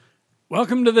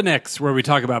Welcome to the Nix, where we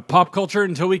talk about pop culture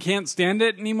until we can't stand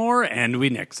it anymore, and we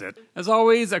nix it. As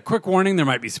always, a quick warning, there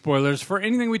might be spoilers for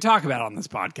anything we talk about on this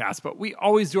podcast, but we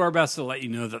always do our best to let you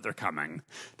know that they're coming.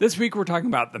 This week, we're talking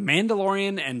about The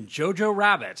Mandalorian and Jojo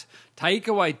Rabbit, Taika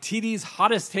Waititi's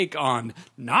hottest take on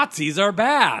Nazis are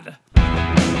bad.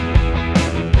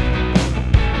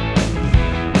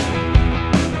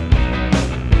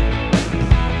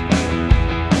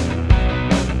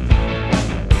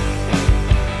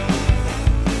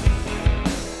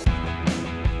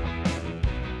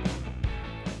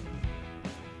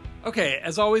 Okay,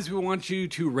 as always, we want you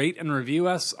to rate and review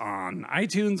us on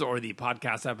iTunes or the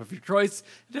podcast app of your choice.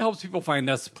 If it helps people find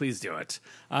us, please do it.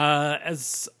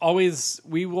 As always,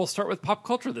 we will start with pop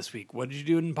culture this week. What did you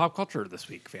do in pop culture this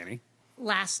week, Fanny?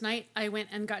 Last night, I went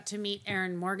and got to meet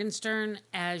Erin Morgenstern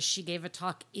as she gave a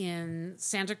talk in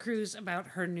Santa Cruz about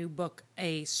her new book,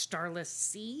 A Starless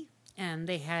Sea. And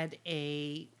they had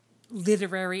a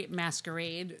literary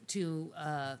masquerade to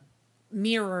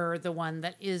mirror the one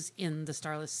that is in the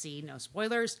Starless Sea. No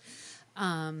spoilers.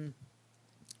 And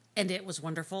it was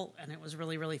wonderful, and it was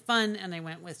really, really fun. And I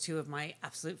went with two of my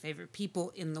absolute favorite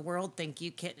people in the world. Thank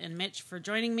you, Kit and Mitch, for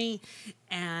joining me.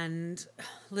 And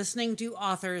listening to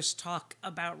authors talk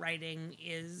about writing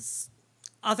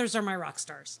authors are my rock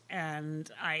stars. And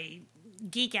I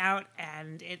geek out,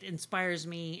 and it inspires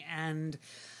me. And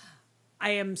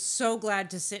I am so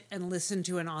glad to sit and listen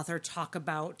to an author talk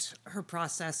about her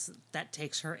process that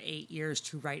takes her 8 years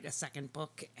to write a second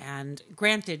book. And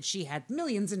granted, she had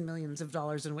millions and millions of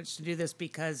dollars in which to do this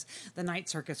because The Night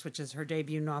Circus, which is her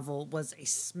debut novel, was a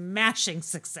smashing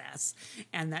success.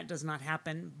 And that does not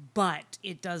happen. But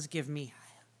it does give me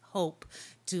hope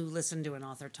to listen to an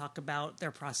author talk about their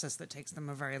process that takes them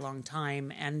a very long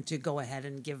time and to go ahead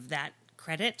and give that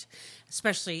credit,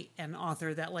 especially an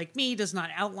author that, like me, does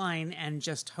not outline and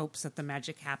just hopes that the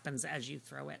magic happens as you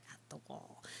throw it at the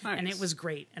wall. Nice. And it was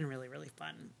great and really, really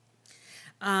fun.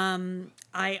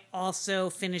 I also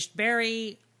finished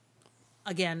Barry.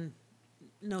 Again,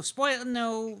 no spoil,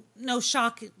 no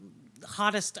shock.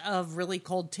 Hottest of really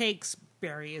cold takes.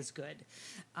 Barry is good.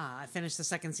 I finished the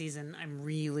second season. I'm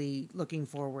really looking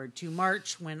forward to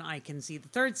March when I can see the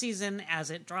third season as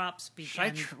it drops. Should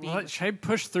I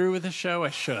push through with the show? I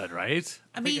should, right?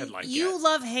 I mean, you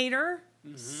love Hater,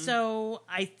 so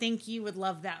I think you would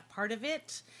love that part of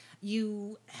it.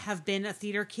 You have been a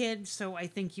theater kid, so I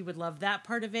think you would love that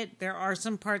part of it. There are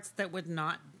some parts that would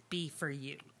not be for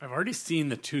you. I've already seen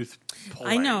the tooth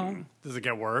pulling. I know. Does it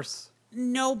get worse?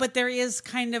 No, but there is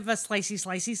kind of a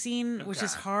slicey scene, which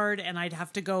is hard, and I'd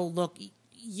have to go look.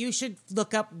 You should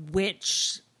look up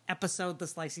which episode the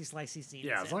slicey scene is.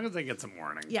 Yeah, as long as they get some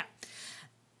warning. Yeah.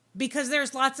 Because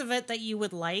there's lots of it that you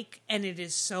would like, and it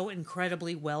is so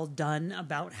incredibly well done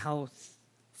about how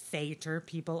theater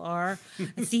people are.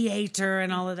 Theater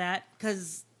and all of that.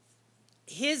 Because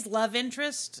his love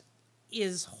interest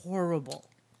is horrible.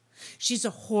 She's a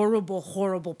horrible,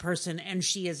 horrible person, and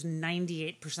she is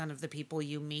 98% of the people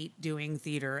you meet doing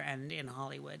theater and in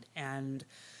Hollywood.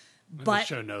 But the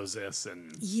show knows this,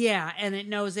 and yeah, and it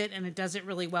knows it, and it does it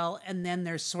really well. And then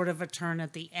there's sort of a turn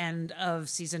at the end of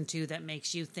season 2 that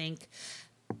makes you think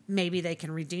maybe they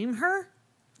can redeem her.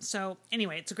 So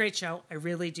anyway, it's a great show. I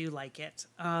really do like it.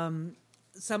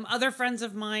 Some other friends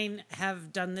of mine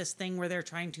have done this thing where they're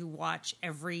trying to watch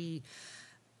every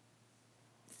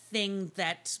thing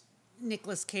that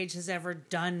Nicolas Cage has ever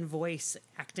done, voice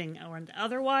acting or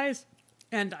otherwise.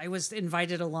 And I was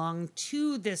invited along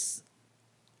to this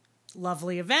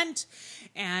lovely event,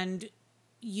 and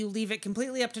you leave it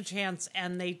completely up to chance,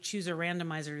 and they choose a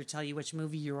randomizer to tell you which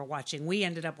movie you were watching. We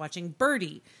ended up watching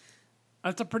Birdie.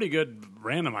 That's a pretty good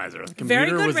randomizer. The computer Very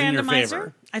good was randomizer. In your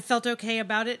favor. I felt okay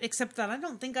about it, except that I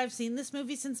don't think I've seen this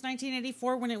movie since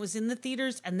 1984 when it was in the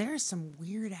theaters, and there's some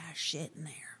weird ass shit in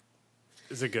there.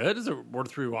 Is it good? Is it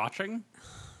worth rewatching?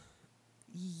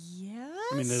 Yes.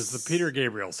 I mean, there's the Peter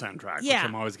Gabriel soundtrack, which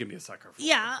I'm always going to be a sucker for.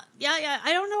 Yeah.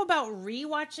 I don't know about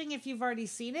rewatching if you've already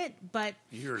seen it, but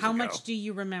how much do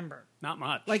you remember? Not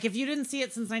much. Like, if you didn't see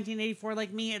it since 1984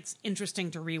 like me, it's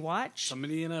interesting to rewatch.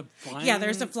 Somebody in a flying... Yeah,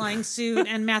 there's a flying suit,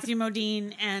 and Matthew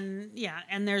Modine,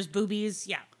 and there's boobies.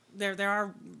 Yeah, there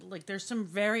are, like, there's some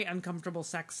very uncomfortable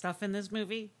sex stuff in this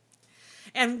movie.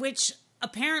 And which...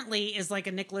 apparently is like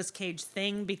a Nicolas Cage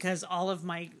thing, because all of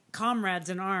my comrades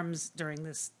in arms during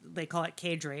this, they call it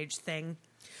Cage Rage thing,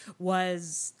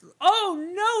 was, oh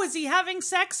no, is he having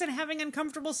sex and having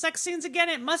uncomfortable sex scenes again?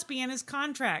 It must be in his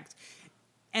contract.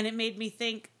 And it made me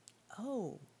think,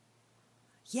 oh,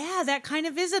 yeah, that kind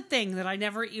of is a thing that I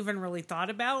never even really thought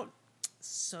about.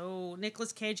 So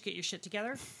Nicolas Cage, get your shit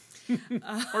together.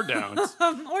 Or don't.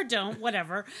 Or don't,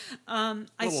 whatever.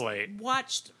 Late.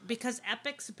 Watched, because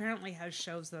Epix apparently has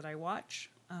shows that I watch.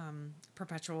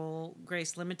 Perpetual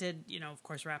Grace Limited, of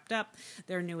course, wrapped up.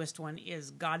 Their newest one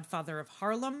is Godfather of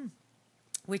Harlem,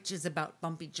 which is about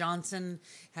Bumpy Johnson,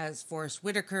 has Forrest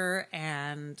Whitaker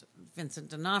and Vincent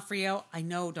D'Onofrio. I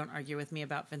know, don't argue with me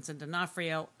about Vincent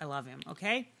D'Onofrio. I love him,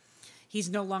 okay? He's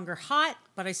no longer hot,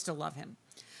 but I still love him.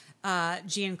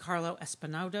 Giancarlo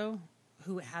Esposito,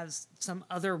 who has some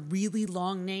other really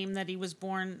long name that he was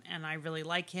born, and I really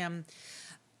like him.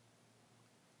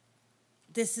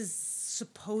 This is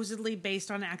supposedly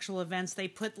based on actual events. They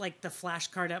put like the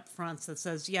flashcard up front that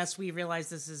says, yes, we realize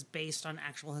this is based on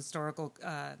actual historical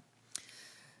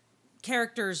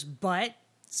characters, but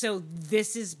so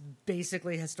this is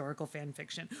basically historical fan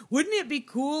fiction. Wouldn't it be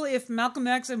cool if Malcolm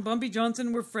X and Bumpy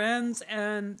Johnson were friends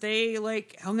and they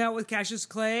like hung out with Cassius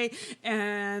Clay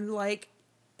and like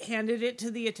handed it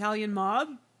to the Italian mob?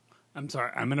 I'm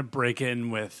sorry. I'm going to break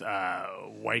in with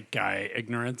white guy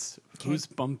ignorance. Okay. Who's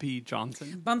Bumpy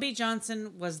Johnson? Bumpy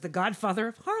Johnson was the godfather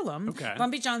of Harlem. Okay.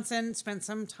 Bumpy Johnson spent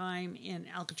some time in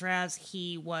Alcatraz.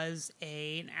 He was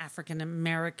an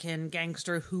African-American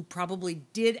gangster who probably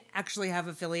did actually have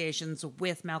affiliations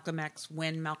with Malcolm X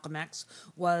when Malcolm X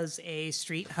was a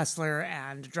street hustler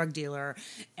and drug dealer.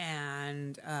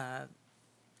 And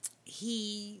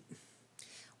he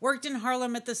worked in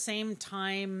Harlem at the same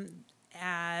time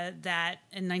that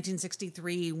in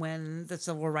 1963 when the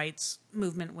civil rights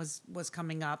movement was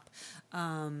coming up,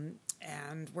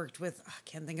 and worked with, I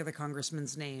can't think of the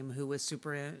congressman's name, who was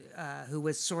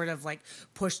sort of like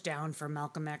pushed down for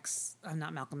Malcolm X and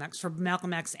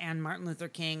Martin Luther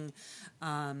King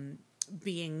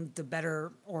being the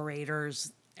better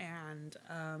orators. And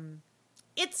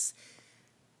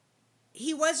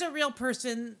he was a real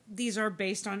person. These are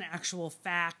based on actual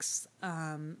facts,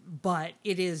 but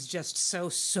it is just so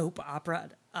soap opera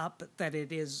up that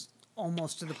it is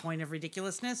almost to the point of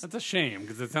ridiculousness. That's a shame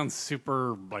because it sounds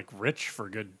super like rich for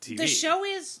good TV. The show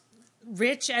is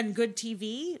rich and good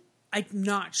TV. I'm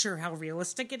not sure how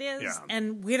realistic it is. Yeah.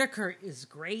 And Whitaker is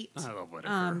great. I love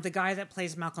Whitaker. The guy that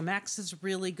plays Malcolm X is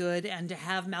really good. And to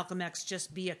have Malcolm X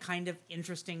just be a kind of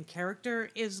interesting character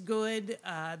is good.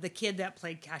 The kid that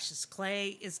played Cassius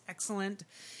Clay is excellent.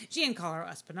 Giancarlo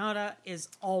Esposito is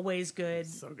always good.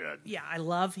 So good. Yeah, I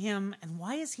love him. And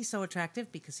why is he so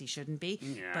attractive? Because he shouldn't be,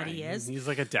 but he is. He's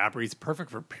like a dapper. He's perfect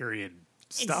for period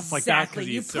stuff like that. Exactly.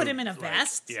 You so, put him in a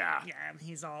vest. Yeah,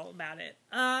 he's all about it.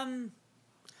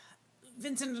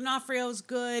 Vincent D'Onofrio's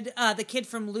good. The kid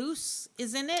from Loose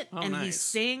is in it, and nice. He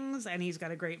sings, and he's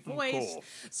got a great voice. Cool.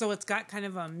 So it's got kind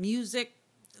of a music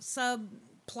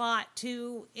subplot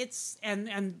too. It's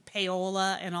and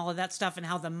payola and all of that stuff, and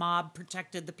how the mob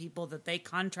protected the people that they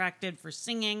contracted for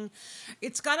singing.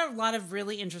 It's got a lot of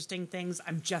really interesting things.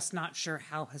 I'm just not sure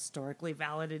how historically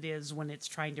valid it is when it's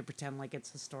trying to pretend like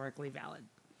it's historically valid.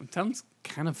 It sounds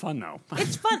kind of fun, though.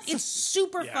 It's fun. It's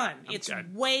super fun. It's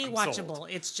way I'm watchable.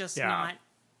 sold. It's just not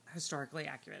historically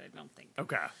accurate, I don't think.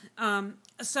 Okay.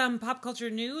 Some pop culture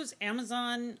news.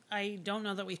 Amazon, I don't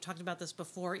know that we've talked about this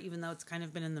before, even though it's kind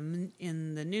of been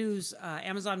in the news.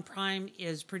 Amazon Prime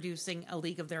is producing a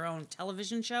League of Their Own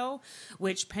television show,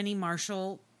 which Penny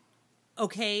Marshall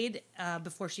okayed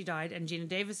before she died, and Gina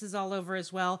Davis is all over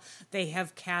as well. They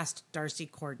have cast Darcy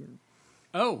Corden.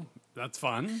 Oh, that's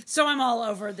fun. So I'm all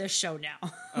over this show now.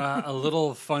 A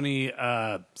little funny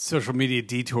social media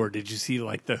detour. Did you see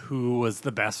like the Who was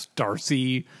the best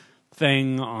Darcy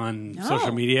thing on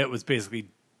social media? It was basically,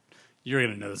 you're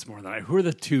going to know this more than I. Who are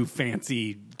the two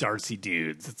fancy Darcy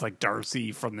dudes? It's like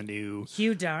Darcy from the new...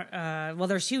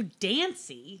 there's Hugh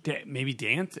Dancy. Maybe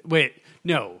Dance? Wait,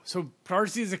 no. So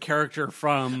Darcy is a character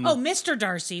from... Oh, Mr.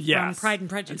 Darcy from Pride and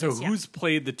Prejudice. And so who's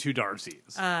played the two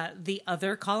Darcys? The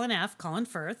other Colin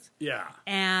Firth. Yeah.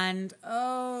 And,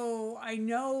 I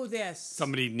know this.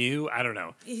 Somebody new? I don't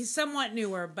know. He's somewhat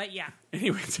newer, but yeah.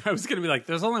 Anyways, I was going to be like,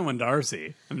 there's only one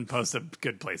Darcy. And post a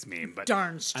good place meme. But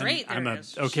darn straight I'm a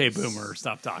boomer.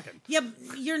 Stop talking. Yeah,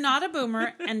 you're not a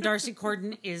boomer, and Darcy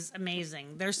Corden is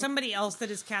amazing. There's somebody else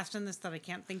that is cast in this that I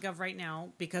can't think of right now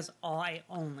because I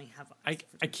only have...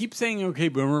 I keep saying okay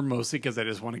boomer mostly because I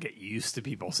just want to get used to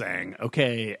people saying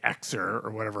okay Xer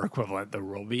or whatever equivalent there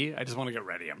will be. I just want to get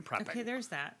ready. I'm prepping. Okay, there's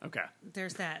that. Okay.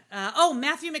 There's that.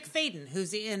 Matthew McFadden,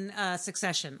 who's in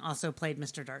Succession, also played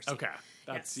Mr. Darcy. Okay.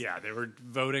 They were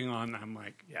voting on, I'm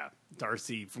like,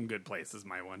 Darcy from Good Place is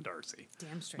my one Darcy.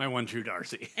 Damn straight. My one true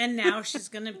Darcy. And now she's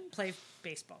going to play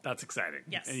baseball. That's exciting.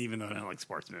 Yes. And even though I don't like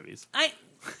sports movies.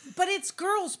 But it's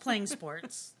girls playing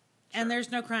sports, and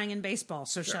there's no crying in baseball,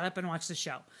 so shut up and watch the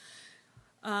show.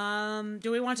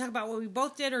 Do we want to talk about what we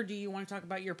both did, or do you want to talk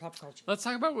about your pop culture? Let's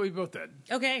talk about what we both did.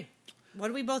 Okay. What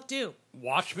do we both do?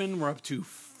 Watchmen, we're up to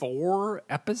 4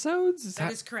 episodes?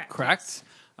 That is correct. Correct?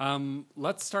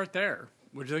 Let's start there.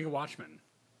 What do you think of Watchmen?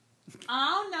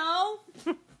 Oh,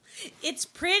 no. It's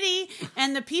pretty,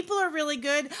 and the people are really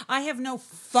good. I have no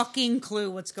fucking clue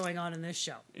what's going on in this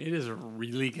show. It is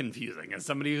really confusing. As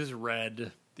somebody who's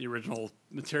read the original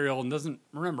material and doesn't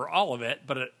remember all of it,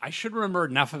 but I should remember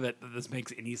enough of it that this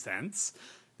makes any sense.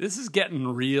 This is getting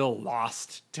real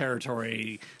Lost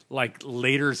territory, like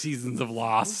later seasons of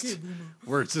Lost,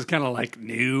 where it's just kind of like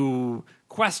new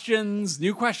questions.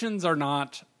 New questions are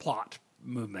not plot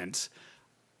movement.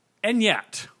 And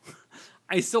yet,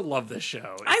 I still love this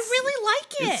show. I really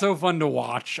like it. It's so fun to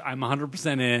watch. I'm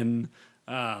 100% in.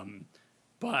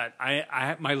 But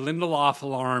my Lindelof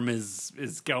alarm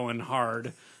is going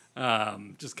hard.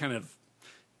 Just kind of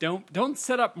don't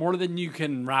set up more than you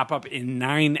can wrap up in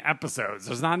 9 episodes.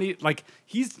 There's not like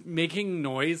he's making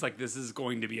noise like this is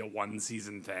going to be a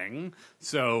 1-season thing.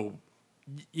 So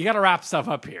you got to wrap stuff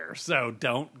up here. So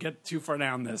don't get too far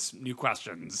down this new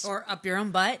questions or up your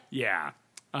own butt. Yeah.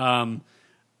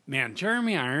 Man,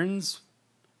 Jeremy Irons,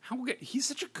 he's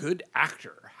such a good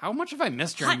actor. How much have I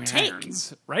missed Jeremy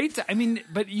Irons? Right? I mean,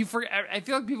 but I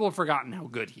feel like people have forgotten how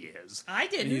good he is. I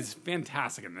didn't. And he's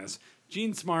fantastic in this.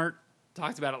 Gene Smart,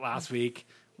 talked about it last week.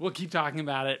 We'll keep talking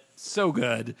about it. So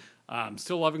good.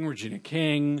 Still loving Regina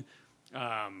King.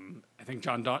 I think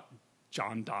Don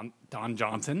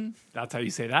Johnson, that's how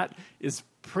you say that, is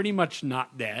pretty much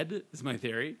not dead, is my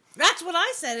theory. That's what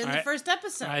I said in the first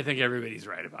episode. I think everybody's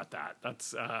right about that.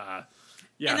 That's, yeah.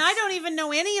 And I don't even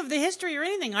know any of the history or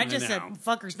anything. I just said,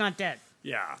 fucker's not dead.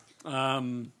 Yeah.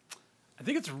 I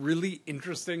think it's really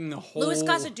interesting, the whole... Louis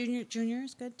Gossett Jr.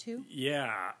 is good, too.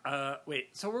 Yeah.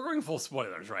 Wait, so we're going full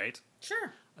spoilers, right?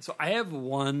 Sure. So I have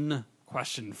one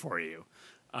question for you.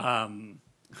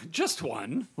 Just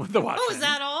one with the Watchmen. Oh, is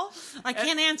that all? I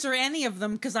can't answer any of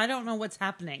them because I don't know what's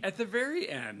happening. At the very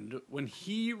end, when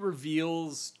he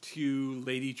reveals to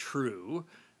Lady True,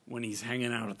 when he's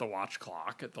hanging out at the watch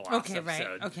clock at the last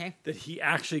episode, that he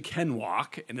actually can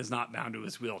walk and is not bound to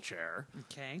his wheelchair.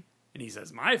 Okay. And he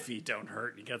says, my feet don't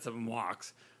hurt, and he gets up and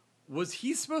walks. Was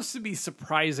he supposed to be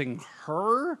surprising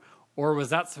her, or was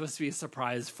that supposed to be a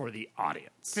surprise for the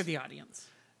audience? For the audience.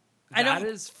 That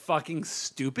is fucking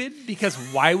stupid, because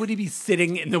why would he be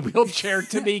sitting in the wheelchair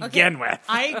to begin with?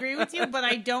 I agree with you, but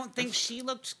I don't think she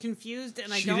looked confused,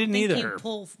 and I don't think he'd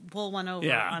pull one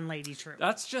over on Lady True.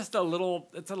 That's just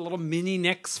it's a little mini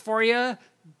nix for you.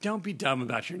 Don't be dumb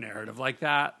about your narrative like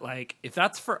that. Like, if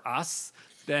that's for us,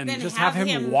 then just have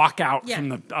him walk out from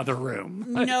the other room.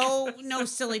 No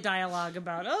silly dialogue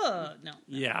about, no.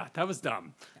 Yeah, that was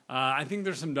dumb. I think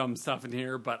there's some dumb stuff in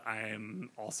here, but I'm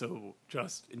also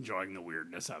just enjoying the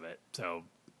weirdness of it. So,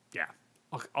 yeah,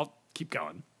 I'll keep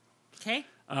going. Okay.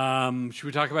 Should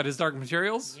we talk about His Dark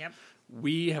Materials? Yep.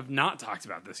 We have not talked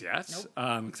about this yet,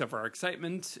 nope. Except for our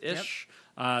excitement-ish.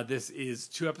 Yep. This is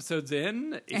 2 episodes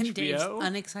in, and HBO. Dave's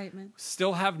unexcitement.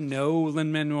 Still have no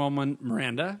Lin-Manuel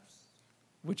Miranda,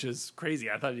 which is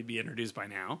crazy. I thought he'd be introduced by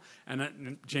now.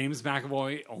 And James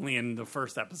McAvoy only in the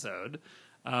first episode.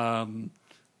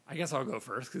 I guess I'll go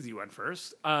first because you went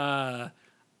first. I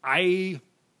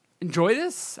enjoy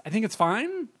this. I think it's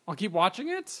fine. I'll keep watching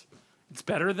it. It's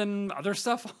better than other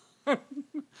stuff.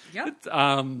 Yep.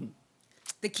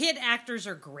 The kid actors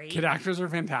are great. Kid actors are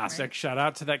fantastic. Right. Shout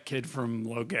out to that kid from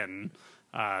Logan.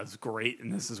 It's great in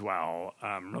this as well.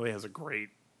 Really has a great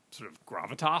sort of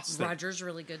gravitas. Roger's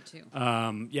really good too.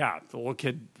 Yeah, the little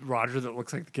kid Roger that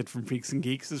looks like the kid from Freaks and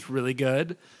Geeks is really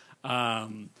good.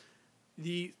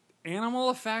 The animal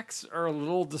effects are a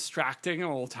little distracting and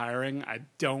a little tiring. I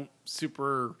don't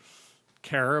super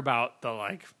care about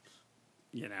the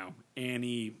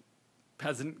Annie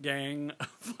peasant gang.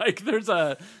 There's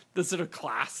the sort of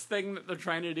class thing that they're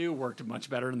trying to do worked much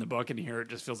better in the book, and here it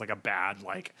just feels like a bad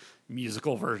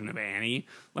musical version of Annie.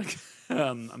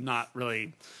 I'm not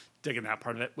really digging that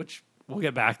part of it, which we'll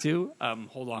get back to.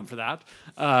 Hold on for that.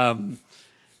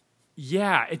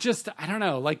 Yeah, it just, I don't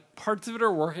know, parts of it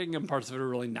are working and parts of it are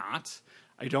really not.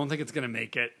 I don't think it's going to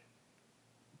make it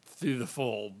through the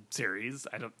full series.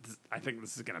 I think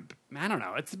this is going to, I don't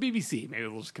know, it's the BBC. Maybe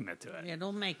we'll just commit to it.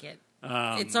 It'll make it.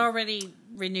 It's already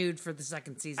renewed for the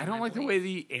 2nd season. I don't like the way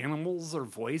the animals are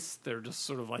voiced. They're just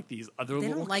sort of like these other little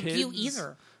kids. They don't like you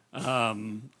either.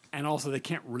 And also, they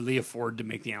can't really afford to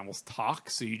make the animals talk,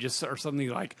 so you just are suddenly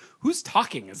like, who's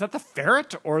talking? Is that the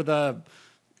ferret or the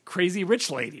crazy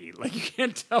rich lady? You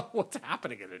can't tell what's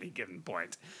happening at any given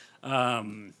point.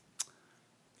 Yeah.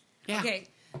 Okay.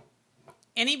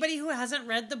 Anybody who hasn't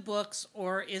read the books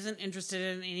or isn't interested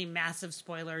in any massive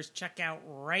spoilers, check out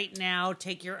right now.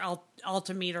 Take your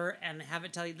altimeter and have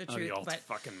it tell you the truth. The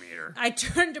fucking meter. I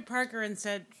turned to Parker and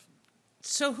said,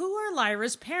 "So who are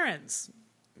Lyra's parents?"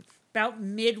 About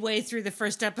midway through the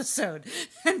first episode.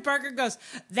 And Parker goes,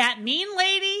 "That mean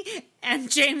lady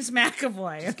and James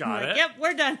McAvoy." Got it. Yep,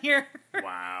 we're done here.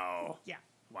 Wow. Yeah.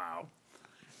 Wow.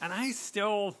 And I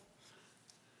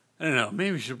don't know,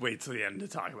 maybe we should wait till the end to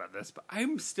talk about this, but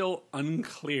I'm still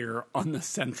unclear on the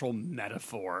central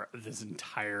metaphor of this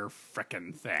entire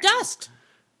frickin' thing.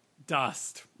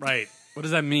 Dust, right. What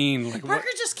does that mean? Like, Parker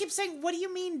just keeps saying, "What do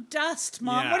you mean dust,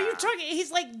 Mom? Yeah. What are you talking?" He's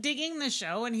like digging the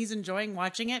show and he's enjoying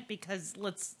watching it because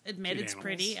let's admit Cute it's animals.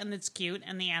 pretty and it's cute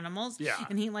and the animals. Yeah.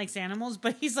 And he likes animals,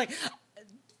 but he's like,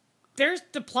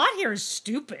 the plot here is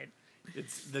stupid.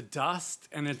 It's the dust,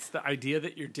 and it's the idea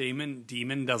that your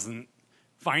demon doesn't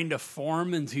find a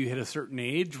form until you hit a certain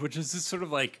age, which is just sort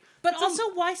of like... But also,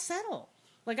 why settle?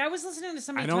 Like, I was listening to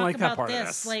somebody I don't talk like that about part of this.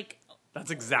 this. Like,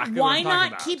 That's exactly why what I'm talking not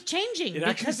about. keep changing? It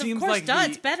actually Because of seems course, like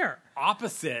it's the better.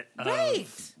 opposite Right.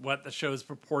 of what the show's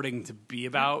purporting to be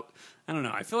about. I don't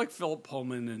know. I feel like Philip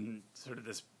Pullman and sort of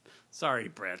this... Sorry,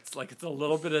 Brits. Like, it's a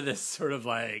little bit of this sort of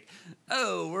like,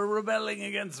 oh, we're rebelling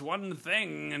against one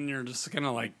thing, and you're just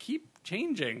gonna like keep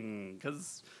changing,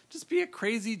 because just be a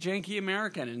crazy, janky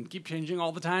American and keep changing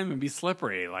all the time and be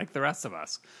slippery like the rest of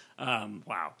us.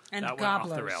 Wow. And that gobblers.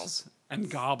 went off the rails. And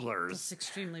gobblers. It's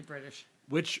extremely British.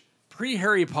 Which,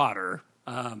 pre-Harry Potter,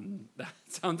 that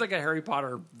sounds like a Harry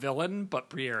Potter villain, but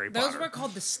pre-Harry Potter. Those were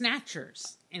called the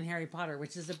Snatchers in Harry Potter,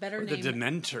 which is a better Or name the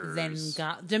Dementors. than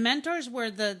Dementors were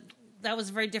that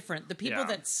was very different. The people Yeah.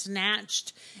 that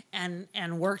snatched and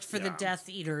worked for the Yeah. Death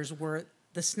Eaters were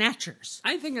the Snatchers.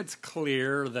 I think it's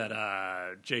clear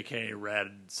that J.K.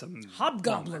 read some...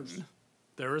 Hobgoblins. Roman.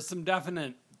 There was some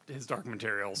definite his dark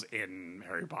materials in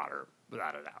Harry Potter,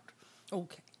 without a doubt.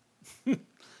 Okay.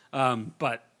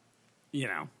 But, you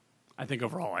know, I think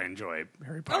overall I enjoy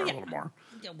Harry Potter a little more.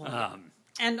 Yeah, well,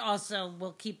 and also,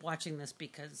 we'll keep watching this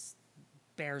because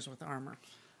bears with armor.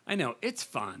 I know, it's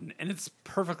fun, and it's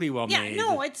perfectly well Yeah, made.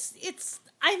 no, it's.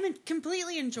 I'm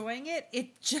completely enjoying it.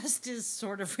 It just is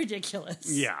sort of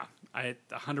ridiculous. Yeah, I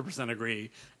 100% agree.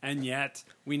 And yet,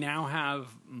 we now have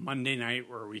Monday night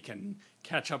where we can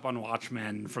catch up on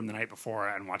Watchmen from the night before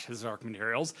and watch his dark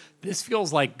materials. This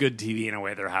feels like good TV in a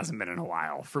way there hasn't been in a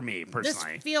while, for me,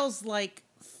 personally. This feels like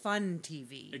fun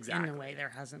TV Exactly. in a way there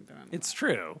hasn't been. It's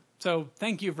true. So,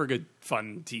 thank you for good,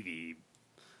 fun TV.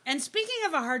 And speaking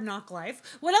of A Hard Knock Life,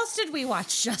 what else did we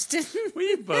watch, Justin?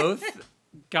 We both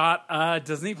got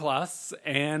Disney Plus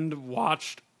and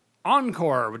watched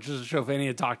Encore, which is a show Fanny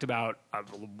had talked about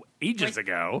ages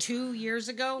ago. 2 years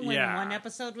ago when Yeah. one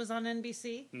episode was on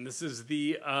NBC. And this is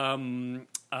the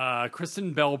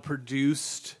Kristen Bell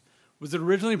produced. Was it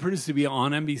originally produced to be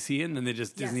on NBC and then they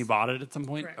just Disney Yes. bought it at some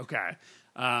point? Correct. Okay.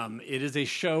 It is a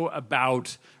show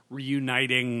about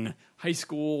reuniting high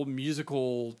school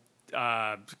musical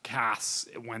casts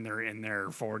when they're in their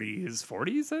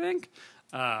 40s, I think.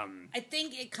 I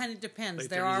think it kind of depends. Late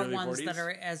There 30s, are early ones 40s? that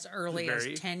are as early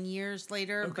Very- as 10 years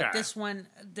later, Okay. but this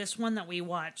one that we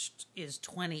watched is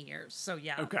 20 years. So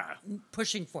yeah, Okay.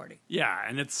 pushing 40. Yeah,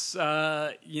 and it's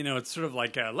it's sort of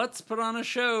like let's put on a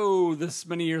show this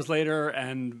many years later,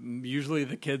 and usually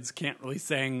the kids can't really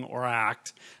sing or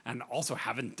act, and also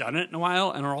haven't done it in a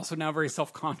while, and are also now very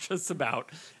self-conscious about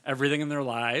everything in their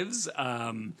lives.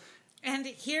 And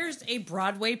here's a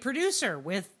Broadway producer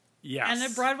Yes,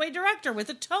 and a Broadway director with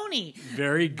a Tony.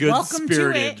 very good Welcome to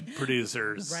spirited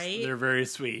producers. Right? They're very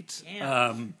sweet.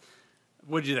 Yeah.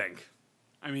 What'd you think?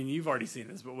 I mean, you've already seen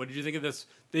this, but what did you think of this?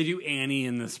 They do Annie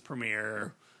in this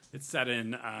premiere. It's set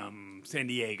in San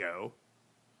Diego.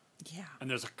 Yeah. And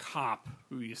there's a cop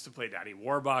who used to play Daddy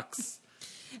Warbucks.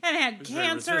 And had Who's very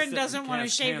cancer and resistant doesn't and want to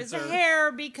has shave his cancer.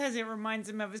 hair because it reminds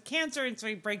him of his cancer, and so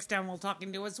he breaks down while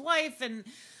talking to his wife. And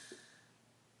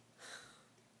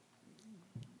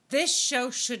this show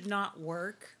should not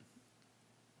work,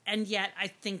 and yet I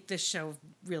think this show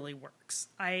really works.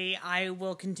 I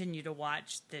will continue to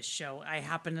watch this show. I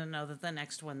happen to know that the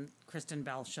next one, Kristen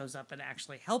Bell shows up and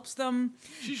actually helps them.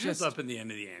 She shows up in the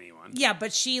end of the Annie one. Yeah,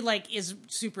 but she is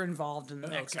super involved in the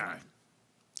next one.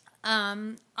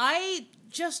 I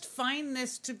just find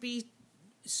this to be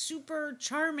super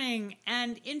charming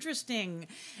and interesting,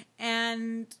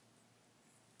 and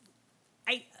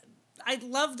I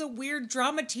love the weird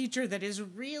drama teacher that is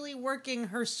really working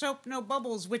her soap no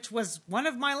bubbles, which was one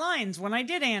of my lines when I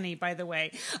did Annie, by the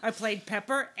way. I played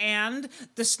Pepper and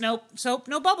the soap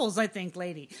no bubbles, I think,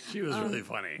 lady. She was really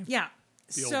funny. Yeah.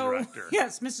 The old director.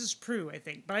 Yes, Mrs. Prue, I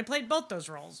think. But I played both those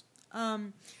roles.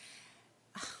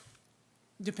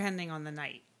 Depending on the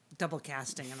night. Double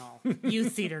casting and all. You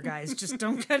theater guys, just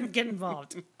don't get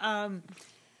involved. I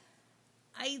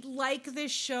like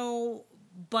this show,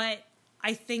 but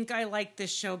I think I like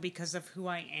this show because of who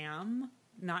I am,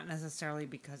 not necessarily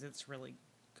because it's really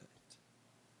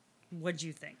good. What'd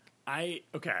you think? I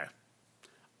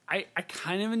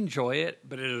kind of enjoy it,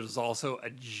 but it is also a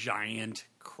giant,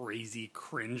 crazy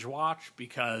cringe watch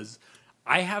because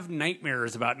I have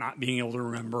nightmares about not being able to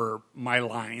remember my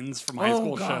lines from high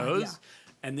school shows. Yeah.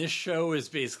 And this show is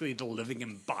basically the living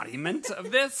embodiment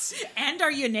of this. And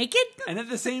are you naked? And at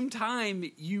the same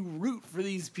time, you root for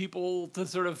these people to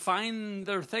sort of find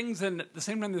their things. And at the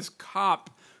same time, this cop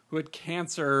who had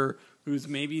cancer, who's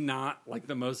maybe not like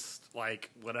the most like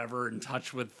whatever in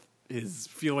touch with his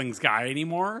feelings guy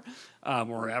anymore,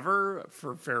 or ever,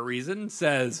 for fair reason,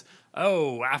 says,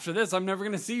 "Oh, after this, I'm never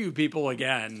going to see you people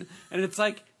again." And it's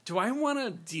like, do I want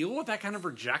to deal with that kind of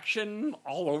rejection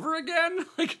all over again?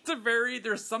 Like,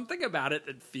 there's something about it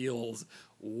that feels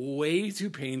way too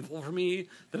painful for me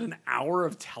that an hour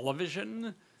of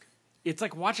television. It's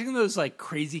like watching those like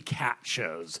crazy cat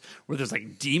shows where there's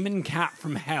like demon cat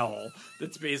from hell.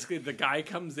 That's basically the guy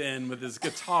comes in with his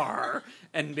guitar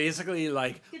and basically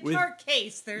like guitar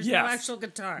case. There's no actual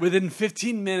guitar. Within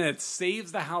 15 minutes,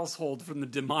 saves the household from the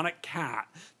demonic cat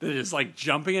that is like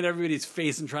jumping at everybody's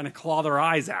face and trying to claw their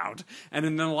eyes out. And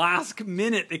in the last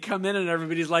minute, they come in and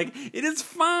everybody's like, "It is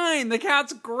fine. The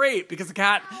cat's great," because the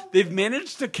cat, they've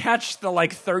managed to catch the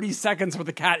like 30 seconds where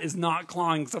the cat is not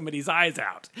clawing somebody's eyes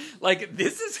out. Like,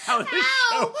 this is how this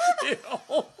show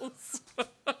feels.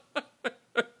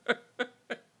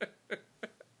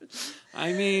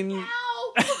 I mean,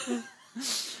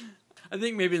 I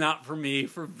think maybe not for me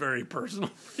for very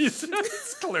personal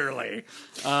reasons, clearly.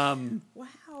 Wow,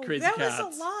 crazy that cats.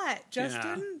 was a lot,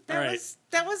 Justin. Yeah.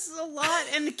 That was a lot,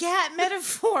 and cat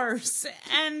metaphors,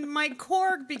 and my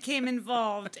Korg became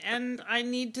involved, and I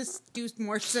need to do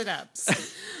more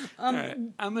sit-ups. All right.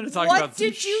 I'm going to talk about some what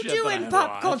did you shit do that in I pop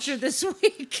watched. culture this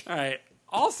week? All right.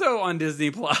 Also on Disney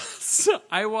Plus,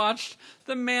 I watched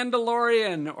The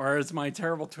Mandalorian, or as my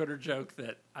terrible Twitter joke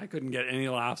that I couldn't get any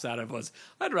laughs out of was,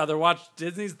 "I'd rather watch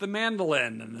Disney's The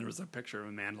Mandolin," and there was a picture of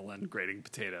a mandolin grating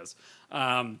potatoes.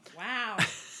 Wow.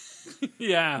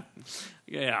 Yeah.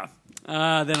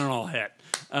 Then it all hit.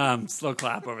 Slow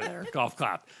clap over there. Golf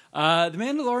clap. The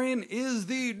Mandalorian is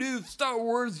the new Star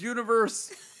Wars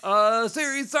universe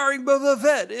series starring Boba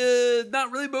Fett.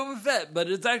 Not really Boba Fett, but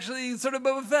it's actually sort of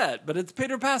Boba Fett. But it's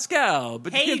Pedro Pascal,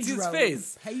 but you can't see his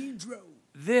face. Pedro.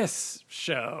 This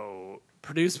show,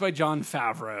 produced by Jon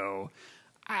Favreau,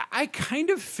 I kind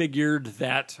of figured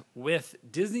that with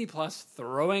Disney Plus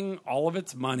throwing all of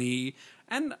its money,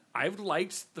 and I've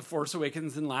liked The Force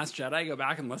Awakens and Last Jedi, go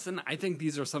back and listen, I think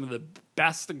these are some of the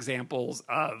best examples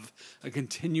of a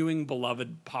continuing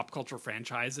beloved pop culture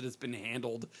franchise that has been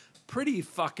handled pretty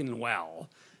fucking well.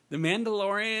 The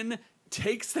Mandalorian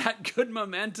takes that good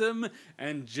momentum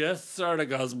and just sort of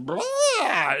goes blah,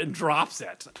 and drops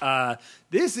it.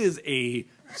 This is a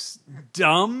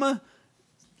dumb,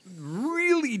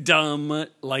 really dumb,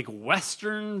 like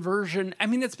Western version. I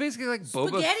mean, it's basically like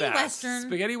Boba Fett.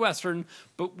 Spaghetti Western,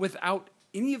 but without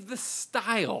any of the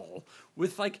style,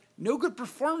 with like no good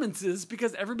performances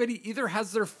because everybody either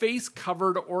has their face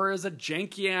covered or is a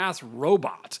janky ass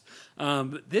robot.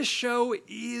 This show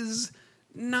is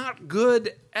not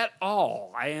good at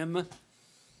all. I am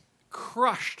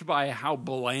crushed by how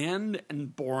bland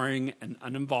and boring and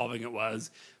uninvolving it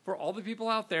was. For all the people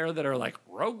out there that are like,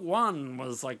 Rogue One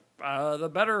was like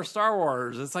the better Star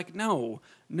Wars. It's like, no,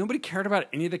 nobody cared about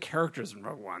any of the characters in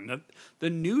Rogue One. The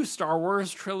new Star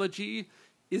Wars trilogy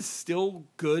is still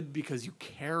good because you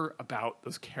care about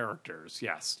those characters.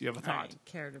 Yes, you have a thought. I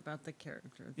cared about the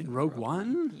characters. In Rogue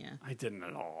One? Yeah. I didn't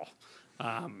at all.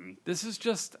 This is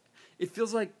just... It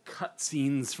feels like cut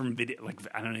scenes from video. Like,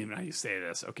 I don't even know how you say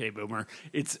this. Okay, boomer.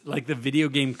 It's like the video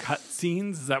game cut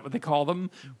scenes. Is that what they call them?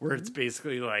 Mm-hmm. Where it's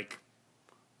basically like,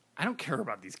 I don't care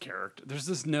about these characters. There's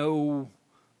just nothing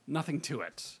to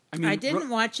it. I mean, I didn't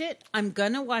watch it. I'm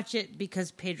gonna watch it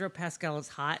because Pedro Pascal is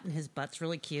hot and his butt's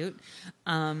really cute.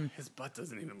 His butt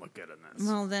doesn't even look good in this.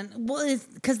 Well,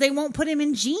 because they won't put him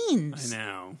in jeans. I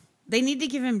know. They need to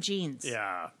give him jeans.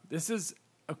 Yeah, this is.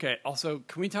 Okay, also,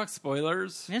 can we talk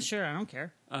spoilers? Yeah, sure, I don't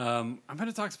care. I'm going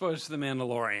to talk spoilers to The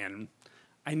Mandalorian.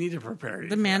 I need to prepare you.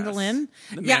 The mandolin?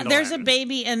 Yeah, there's a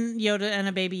baby and Yoda and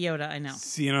a baby Yoda, I know.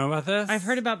 So you know about this? I've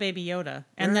heard about baby Yoda,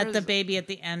 and that the baby at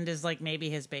the end is like maybe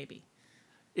his baby.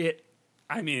 I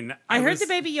heard the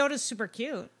baby Yoda's super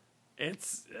cute.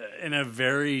 It's in a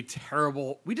very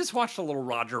terrible... We just watched a little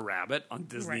Roger Rabbit on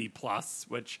Disney Plus,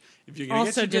 which if you're going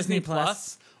to get to Disney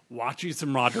Plus, watch you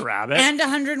some Roger Rabbit. And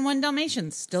 101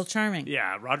 Dalmatians, still charming.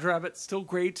 Yeah, Roger Rabbit, still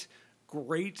great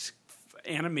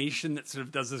animation that sort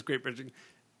of does this great bridging.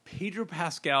 Pedro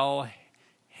Pascal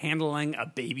handling a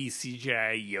baby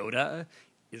CGI Yoda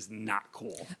is not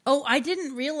cool. Oh, I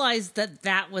didn't realize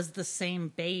that was the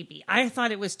same baby. I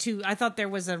thought it was two. I thought there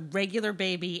was a regular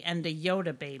baby and a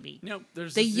Yoda baby. No,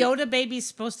 there's the Yoda baby's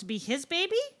supposed to be his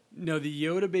baby? No, the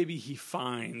Yoda baby he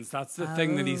finds. That's the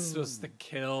thing that he's supposed to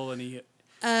kill, and he...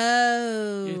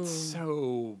 Oh. It's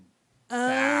so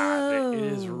bad. It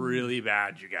is really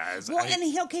bad, you guys. Well,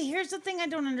 okay, here's the thing I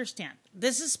don't understand.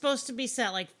 This is supposed to be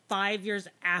set like 5 years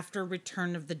after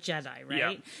Return of the Jedi, right?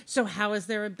 Yeah. So how is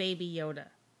there a baby Yoda?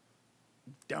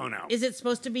 Don't know. Is it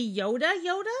supposed to be Yoda?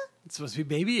 It's supposed to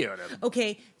be Baby Yoda.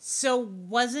 Okay, so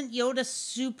wasn't Yoda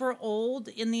super old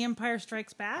in The Empire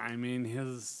Strikes Back? I mean,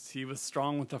 he was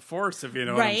strong with the Force, if you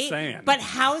know what I'm saying. But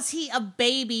how's he a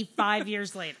baby 5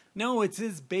 years later? No, it's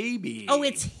his baby. Oh,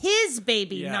 it's his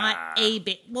baby, not a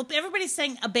baby. Well, everybody's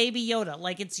saying a baby Yoda,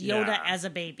 like it's Yoda as a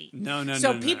baby. No.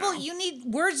 So people, you need,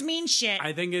 words mean shit.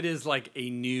 I think it is like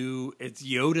it's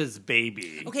Yoda's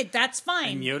baby. Okay, that's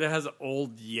fine. And Yoda has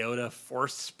old Yoda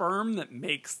Force sperm that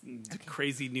makes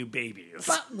crazy new babies.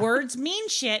 But words mean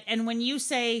shit, and when you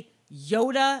say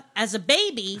Yoda as a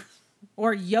baby,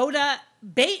 or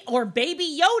or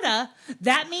baby Yoda,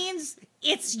 that means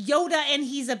it's Yoda and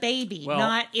he's a baby,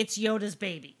 not it's Yoda's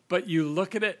baby. But you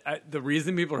look at it, the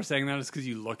reason people are saying that is because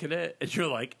you look at it and you're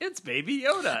like, it's Baby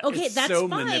Yoda. Okay, it's that's so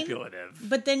fine. manipulative.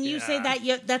 But then you say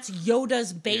that's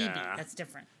Yoda's baby. Yeah. That's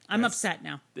different. I'm upset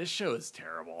now. This show is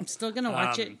terrible. I'm still going to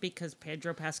watch it because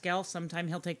Pedro Pascal, sometime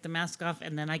he'll take the mask off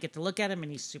and then I get to look at him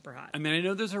and he's super hot. I mean, I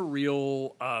know there's a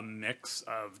real mix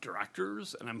of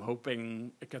directors, and I'm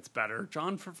hoping it gets better.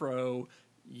 Jon Favreau,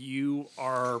 you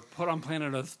are put on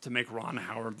planet Earth to make Ron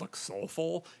Howard look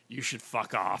soulful. You should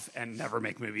fuck off and never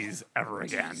make movies ever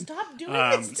again. Stop doing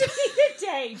this to me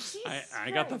today.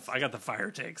 I got the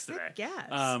fire takes today.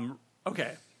 Yes.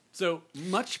 Okay, so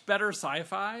much better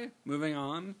sci-fi. Moving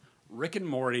on, Rick and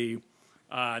Morty.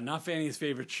 Not Fanny's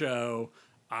favorite show.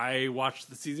 I watched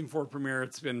the season 4 premiere.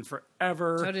 It's been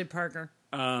forever. So did Parker.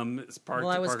 It's Parker.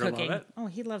 Well, I was Parker cooking. Love it. Oh,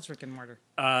 he loves Rick and Morty.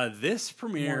 This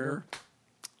premiere,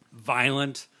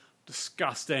 violent,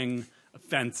 disgusting,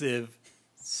 offensive,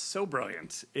 so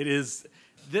brilliant. It is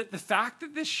the fact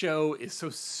that this show is so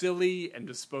silly and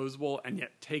disposable and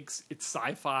yet takes its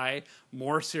sci-fi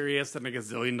more serious than a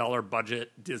gazillion-dollar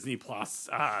budget Disney Plus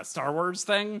Star Wars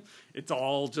thing. It's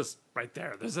all just right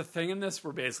there. There's a thing in this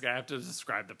where basically I have to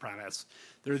describe the premise.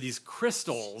 There are these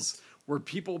crystals where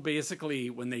people basically,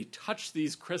 when they touch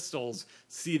these crystals,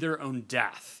 see their own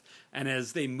death. And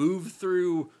as they move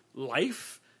through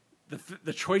life,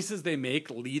 the choices they make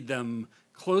lead them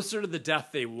closer to the death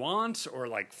they want or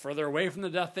like further away from the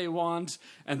death they want.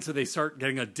 And so they start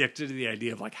getting addicted to the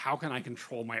idea of like, how can I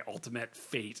control my ultimate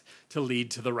fate to lead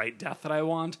to the right death that I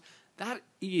want? That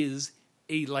is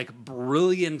a like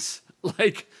brilliant,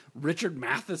 like Richard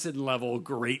Matheson level,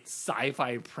 great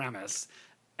sci-fi premise.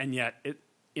 And yet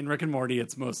in Rick and Morty,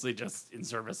 it's mostly just in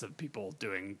service of people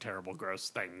doing terrible, gross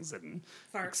things and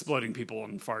exploding people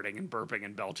and farting and burping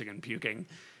and belching and puking.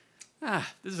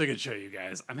 This is a good show, you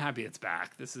guys. I'm happy it's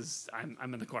back.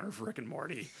 I'm in the corner for Rick and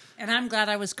Morty. And I'm glad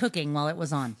I was cooking while it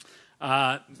was on.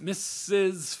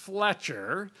 Mrs.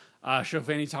 Fletcher, show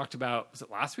Fanny talked about, was it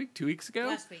last week, 2 weeks ago?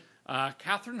 Last week.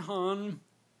 Catherine Hahn.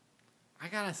 I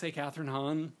gotta say, Catherine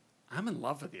Hahn, I'm in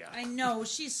love with you. I know.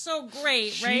 She's so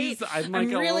great, right? I'm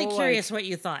really curious what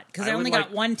you thought, because I only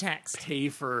got one text. Pay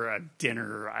for a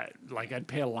dinner. I'd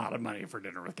pay a lot of money for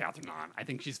dinner with Catherine Hahn. I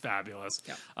think she's fabulous.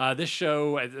 Yep. This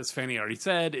show, as Fanny already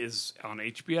said, is on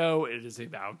HBO. It is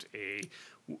about a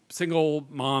single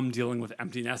mom dealing with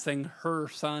empty nesting. Her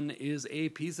son is a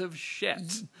piece of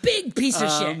shit. Big piece of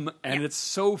shit. And it's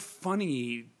so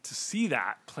funny to see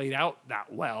that played out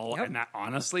that well and that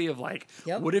honestly of like,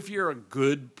 what if you're a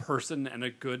good person and a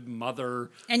good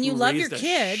mother and you love your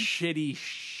kid, shitty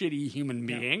human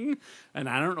being, and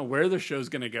I don't know where the show's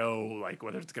going to go, like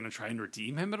whether it's going to try and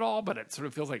redeem him at all, but it sort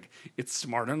of feels like it's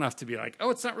smart enough to be like, oh,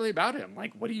 it's not really about him.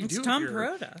 Like, what do you do Tom if your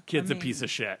Perrotta. kid's a piece of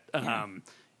shit?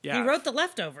 He wrote The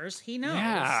Leftovers. He knows.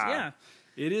 Yeah.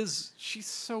 It is. She's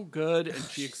so good, and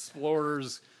she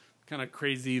explores kind of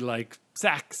crazy like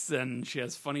sex, and she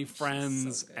has funny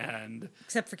friends, and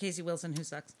except for Casey Wilson, who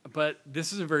sucks. But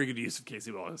this is a very good use of Casey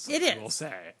Wilson. It is. I will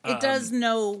say it does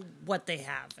know what they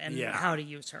have and how to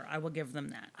use her. I will give them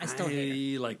that. I still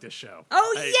hate her. Like this show.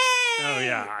 Oh yay! Oh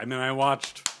yeah. I mean, I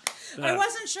watched I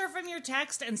wasn't sure from your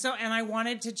text, and I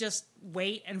wanted to just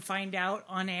wait and find out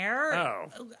on air.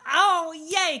 Oh,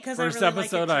 yay! Because first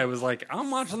episode, I was like, I'm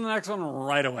watching the next one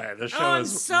right away. The show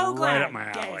is so right up my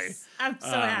alley. Yes. I'm so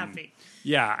happy.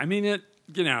 Yeah, I mean it.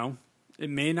 It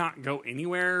may not go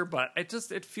anywhere, but it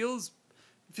feels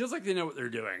like they know what they're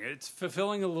doing. It's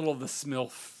fulfilling a little of the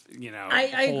Smilf,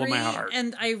 I hole agree, in my heart.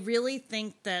 and I really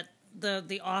think that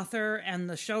the author and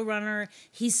the showrunner,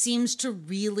 he seems to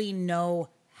really know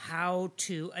how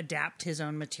to adapt his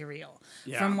own material.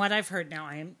 Yeah. From what I've heard, now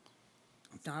I am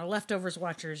not a Leftovers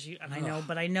watcher,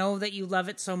 but I know that you love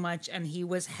it so much, and he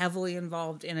was heavily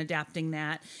involved in adapting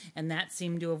that, and that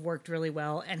seemed to have worked really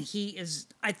well. And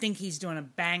I think he's doing a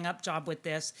bang up job with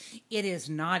this. It is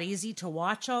not easy to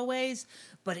watch always,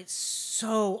 but it's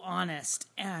so honest,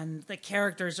 and the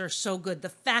characters are so good. The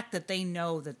fact that they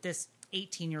know that this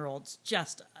 18-year-old's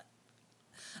just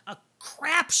a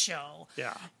crap show.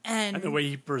 Yeah. And the way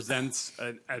he presents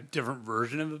a different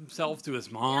version of himself to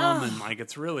his mom, and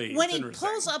it's really when he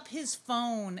pulls up his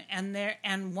phone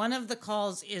and one of the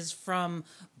calls is from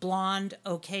Blonde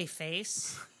Okay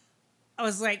Face, I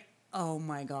was like, oh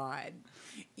my God.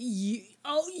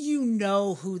 You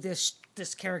know who this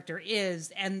character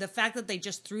is, and the fact that they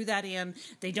just threw that in,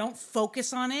 they don't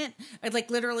focus on it. I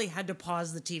literally had to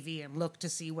pause the TV and look to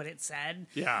see what it said.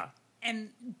 Yeah.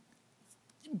 And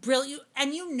brilliant.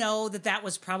 And that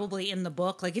was probably in the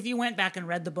book. If you went back and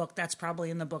read the book, that's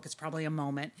probably in the book. It's probably a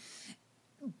moment.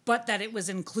 But that it was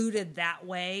included that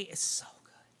way is so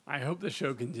good. I hope the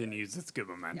show continues. It's good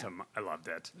momentum. Yeah. I loved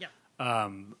it. Yeah. All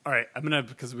right.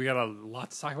 Because we got a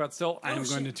lot to talk about still, I'm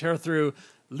going to tear through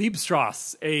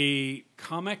Liebestrasse, a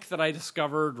comic that I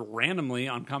discovered randomly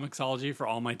on Comixology for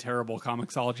all my terrible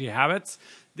Comixology habits.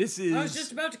 This is... I was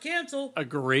just about to cancel. A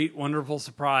great, wonderful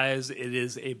surprise. It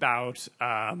is about...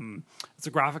 it's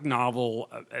a graphic novel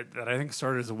that I think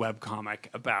started as a webcomic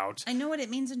about... I know what it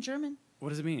means in German. What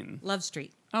does it mean? Love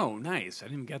Street. Oh, nice. I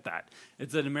didn't even get that.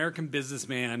 It's an American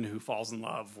businessman who falls in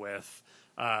love with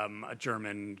a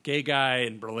German gay guy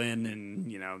in Berlin and,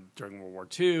 during World War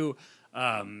II.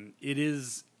 It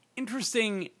is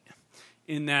interesting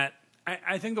in that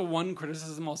I think the one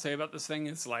criticism I'll say about this thing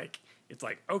is it's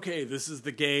okay, this is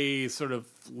the gay sort of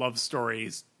love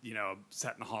stories,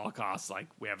 set in the Holocaust.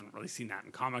 We haven't really seen that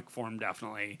in comic form,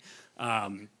 definitely.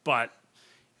 But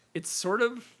it's sort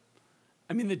of,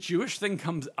 the Jewish thing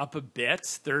comes up a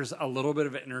bit. There's a little bit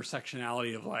of an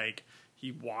intersectionality of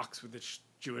he walks with this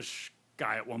Jewish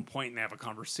guy at one point and they have a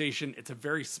conversation. It's a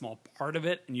very small part of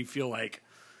it, and you feel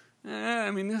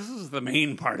this is the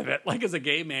main part of it. As a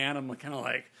gay man, I'm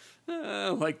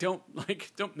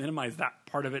don't minimize that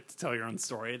part of it to tell your own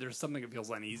story. There's something that feels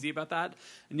uneasy about that,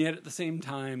 and yet at the same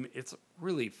time, it's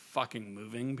really fucking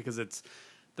moving because it's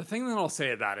the thing that I'll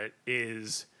say about it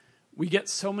is we get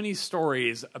so many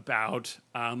stories about,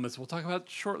 as we'll talk about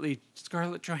shortly,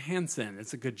 Scarlett Johansson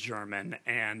is a good German,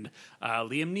 and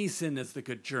Liam Neeson is the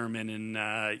good German in,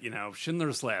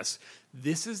 Schindler's List.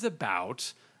 This is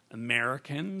about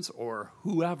Americans or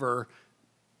whoever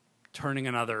turning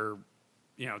a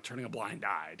blind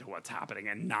eye to what's happening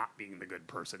and not being the good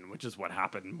person, which is what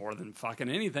happened more than fucking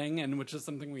anything, and which is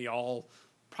something we all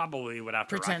probably would have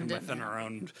to reckon with in our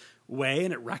own way,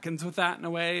 and it reckons with that in a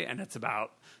way, and it's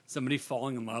about somebody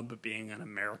falling in love but being an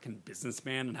American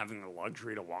businessman and having the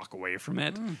luxury to walk away from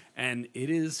it, and it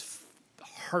is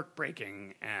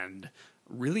heartbreaking and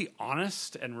really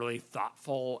honest and really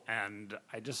thoughtful, and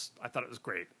I thought it was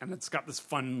great, and it's got this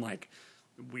fun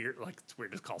weird, it's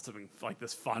weird to call something like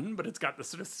this fun, but it's got this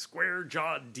sort of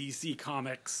square-jawed DC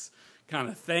Comics kind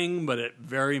of thing, but it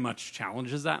very much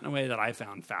challenges that in a way that I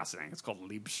found fascinating. It's called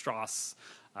Liebestrasse.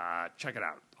 Check it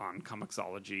out on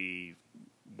Comixology,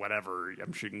 whatever.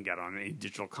 I'm sure you can get on a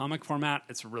digital comic format.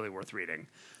 It's really worth reading.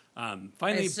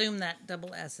 Finally, I assume that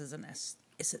double S is an S.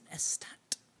 Is an S-stat.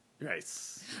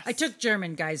 Yes. I took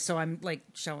German, guys, so I'm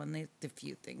showing the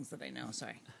few things that I know.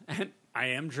 Sorry. And I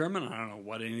am German. I don't know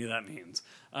what any of that means.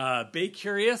 Bay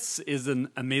Curious is an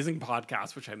amazing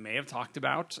podcast, which I may have talked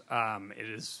about. It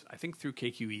is, I think, through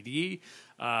KQED.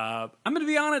 I'm going to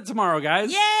be on it tomorrow,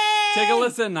 guys. Yay! Take a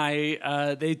listen.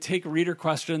 They take reader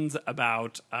questions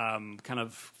about kind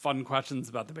of fun questions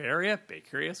about the Bay Area. Bay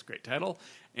Curious, great title.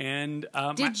 And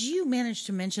did you manage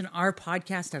to mention our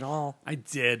podcast at all? I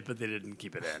did, but they didn't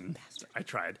keep it in. I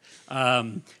tried.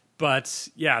 But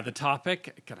yeah, the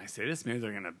topic, can I say this? Maybe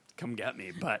they're going to come get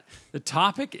me. But the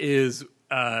topic is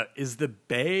the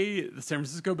San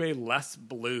Francisco Bay less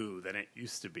blue than it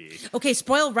used to be? Okay,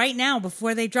 spoil right now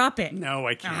before they drop it. No,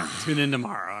 I can't. Tune in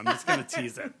tomorrow. I'm just going to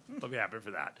tease it. They'll be happy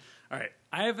for that. All right.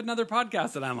 I have another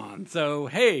podcast that I'm on. So,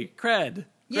 hey, cred.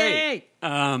 Great.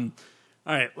 Yay!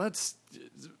 All right, let's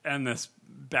end this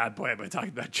bad boy by talking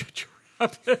about Jojo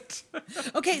Rabbit.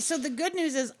 Okay, so the good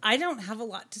news is I don't have a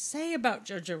lot to say about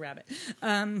Jojo Rabbit.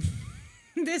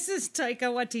 This is Taika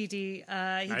Waititi. He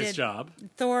Nice did job.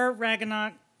 Thor,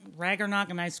 Ragnarok,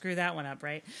 and I screw that one up,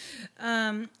 right?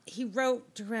 He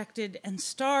wrote, directed, and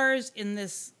stars in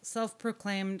this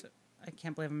self-proclaimed, I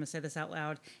can't believe I'm going to say this out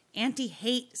loud,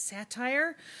 anti-hate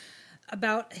satire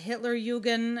about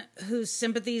Hitler-Jugend, whose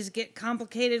sympathies get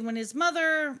complicated when his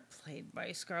mother, played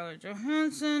by Scarlett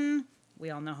Johansson, we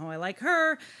all know how I like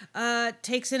her,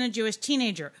 takes in a Jewish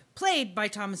teenager, played by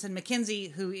Thomasin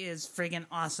McKenzie, who is friggin'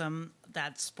 awesome.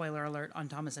 That's spoiler alert on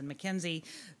Thomasin McKenzie.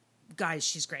 Guys,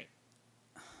 she's great.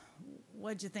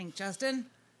 What'd you think, Justin?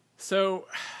 So,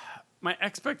 my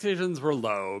expectations were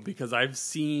low because I've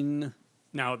seen,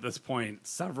 now at this point,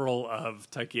 several of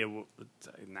Taika,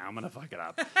 now I'm going to fuck it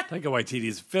up, Taika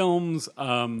Waititi's films.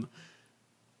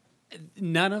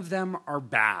 None of them are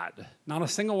bad. Not a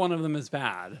single one of them is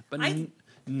bad, but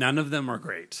none of them are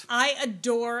great. I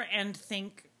adore and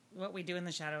think What We Do in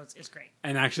the Shadows is great.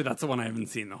 And actually, that's the one I haven't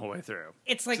seen the whole way through.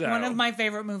 It's like one of my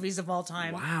favorite movies of all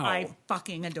time. Wow. I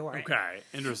fucking adore it. Okay,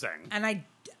 interesting. And I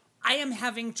am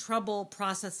having trouble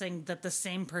processing that the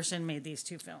same person made these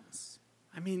two films.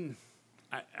 I mean,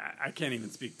 I can't even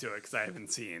speak to it because I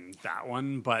haven't seen that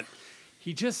one, but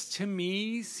he just, to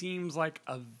me, seems like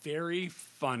a very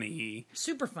funny...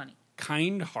 Super funny.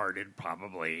 Kind-hearted,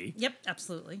 probably. Yep,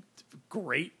 absolutely.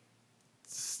 Great,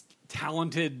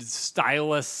 talented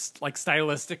stylist, like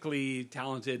stylistically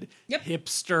talented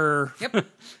hipster. Yep.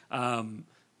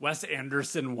 Wes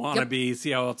Anderson wannabe. Yep.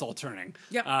 See how it's all turning.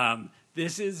 Yep.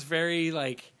 This is very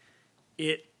like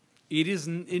it is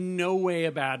in no way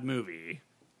a bad movie,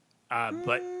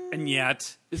 but and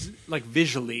yet is like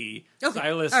visually,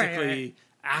 stylistically,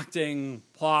 acting,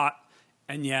 plot,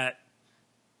 and yet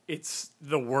it's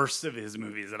the worst of his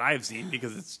movies that I've seen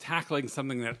because it's tackling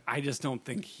something that I just don't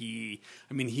think he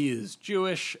is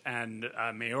Jewish and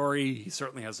Maori. He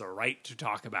certainly has a right to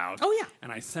talk about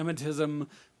anti-Semitism,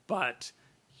 but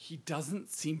he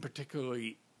doesn't seem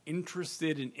particularly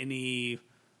interested in any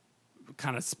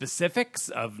kind of specifics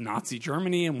of Nazi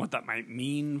Germany and what that might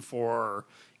mean for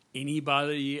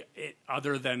anybody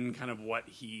other than kind of what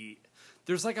he...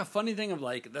 There's like a funny thing of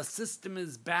like, the system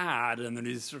is bad, and then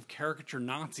these sort of caricature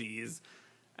Nazis,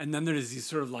 and then there's these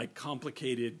sort of like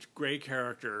complicated gray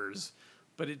characters,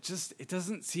 but it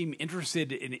doesn't seem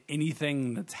interested in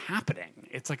anything that's happening.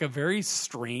 It's like a very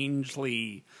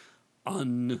strangely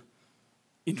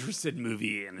uninterested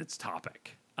movie in its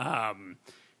topic.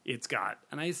 It's got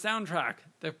a nice soundtrack.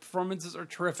 The performances are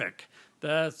terrific.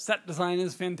 The set design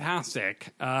is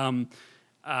fantastic.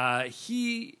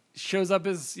 He shows up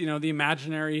as, the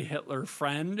imaginary Hitler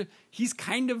friend. He's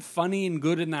kind of funny and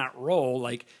good in that role.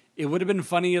 Like, it would have been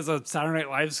funny as a Saturday Night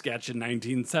Live sketch in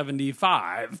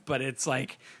 1975, but it's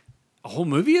like a whole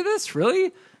movie of this,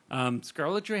 really?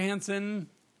 Scarlett Johansson,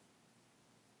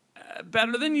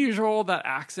 better than usual. That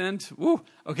accent. Woo.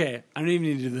 Okay, I don't even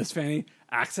need to do this, Fanny.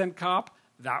 Accent cop.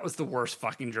 That was the worst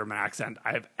fucking German accent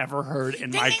I've ever heard in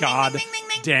my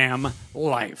goddamn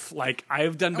life. Like,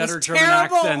 I've done better German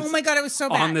accents. Oh my God, it was so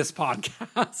bad. On this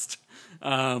podcast.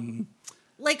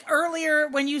 Like earlier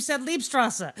when you said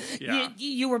Liebestrasse,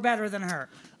 you were better than her.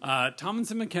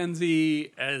 Thomasin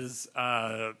McKenzie as,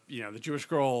 the Jewish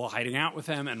girl hiding out with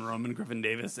him, and Roman Griffin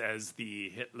Davis as the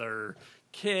Hitler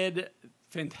kid.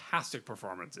 Fantastic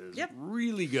performances. Yep.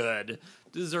 Really good.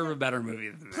 Deserve a better movie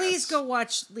than this. Please go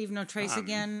watch Leave No Trace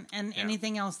again, and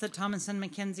anything else that Thomasin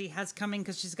McKenzie has coming,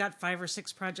 because she's got 5 or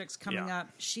 6 projects coming up.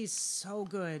 She's so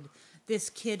good. This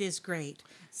kid is great.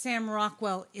 Sam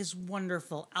Rockwell is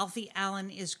wonderful. Alfie Allen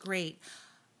is great.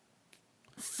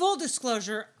 Full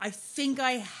disclosure, I think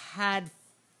I had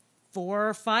 4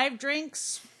 or 5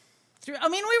 drinks. We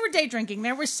were day drinking.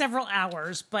 There were several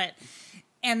hours,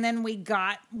 and then we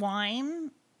got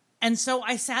wine. And so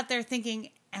I sat there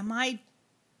thinking, am I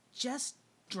just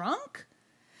drunk?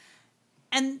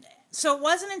 And so it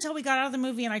wasn't until we got out of the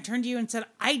movie and I turned to you and said,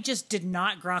 I just did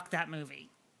not grok that movie.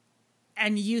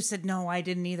 And you said, no, I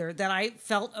didn't either. That I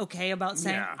felt okay about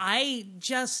saying, I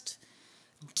just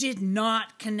did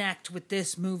not connect with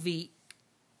this movie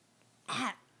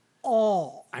at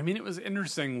all. I mean, it was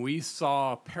interesting. We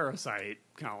saw Parasite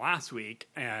kind of last week,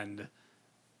 and...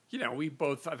 we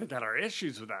both, I think, had our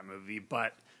issues with that movie,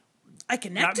 but I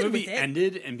connected that movie with it.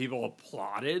 ended and people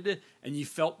applauded, and you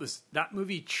felt that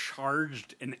movie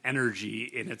charged an energy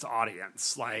in its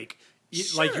audience. Like,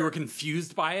 like you were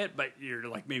confused by it, but you're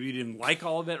like maybe you didn't like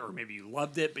all of it, or maybe you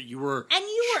loved it, but you were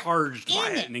charged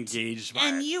by it and engaged by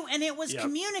it. And it was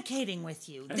communicating with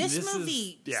you. And this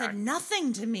movie said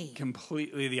nothing to me.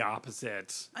 Completely the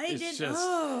opposite.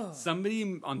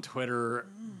 Somebody on Twitter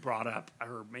brought up,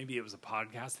 or maybe it was a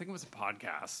podcast. I think it was a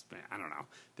podcast. I don't know.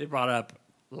 They brought up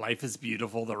Life is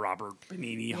Beautiful, the Robert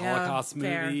Benigni Holocaust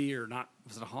movie, or not?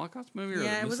 Was it a Holocaust movie or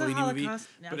a Mussolini movie?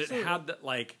 But it had that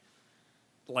like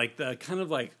the kind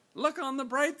of like look on the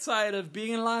bright side of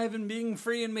being alive and being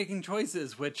free and making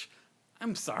choices, which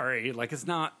I'm sorry, like it's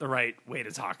not the right way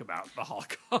to talk about the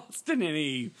Holocaust in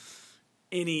any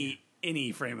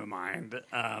frame of mind.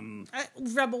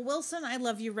 Rebel Wilson, I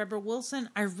love you, Rebel Wilson.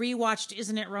 I rewatched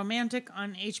Isn't It Romantic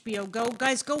on HBO Go.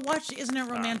 Guys, go watch Isn't It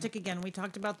Romantic again. We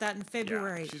talked about that in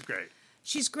February. Yeah, she's great.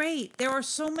 She's great. There are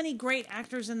so many great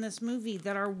actors in this movie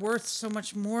that are worth so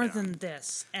much more than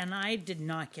this, and I did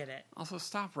not get it. Also,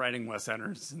 stop writing Wes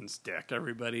Anderson's dick,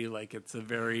 everybody. Like, it's a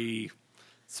very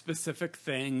specific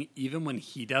thing. Even when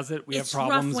he does it, we have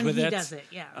problems with it. It's rough when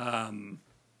he does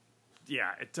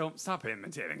it, don't stop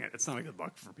imitating it. It's not a good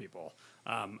look for people.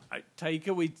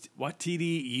 Taika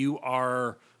Waititi, you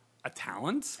are a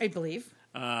talent. I believe.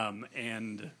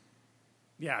 And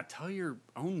tell your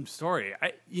own story.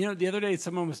 The other day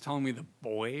someone was telling me The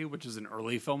Boy, which is an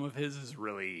early film of his, is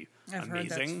really I've amazing.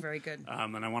 heard that's very good.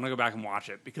 And I want to go back and watch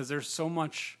it because there's so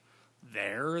much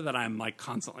there that I'm like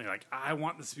constantly like, I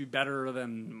want this to be better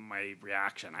than my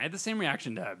reaction. I had the same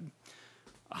reaction to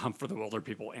Hunt for the Wilder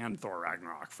People and Thor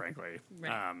Ragnarok, frankly.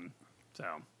 Right.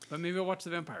 But maybe I'll watch the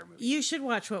vampire movie. You should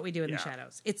watch What We Do in the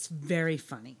Shadows. It's very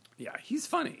funny. Yeah, he's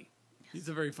funny. He's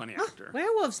a very funny actor.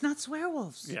 Werewolves, not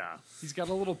swearwolves. Yeah. He's got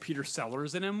a little Peter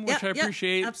Sellers in him, which I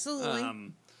appreciate. Absolutely. All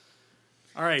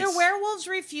right. The werewolves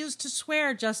refuse to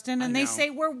swear, Justin, and they say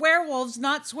we're werewolves,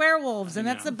 not swearwolves, and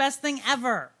that's the best thing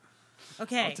ever.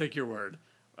 Okay. I'll take your word.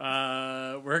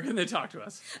 Where can they talk to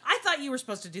us? I thought you were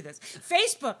supposed to do this.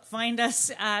 Facebook, find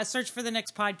us, search for The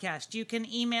Nix Podcast. You can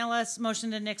email us,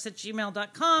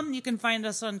 motiontonix@gmail.com. You can find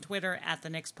us on Twitter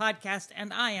 @The Nix Podcast,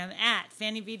 and I am at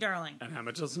Fanny V. Darling. And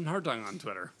Hamilton Hardong on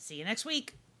Twitter. See you next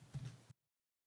week.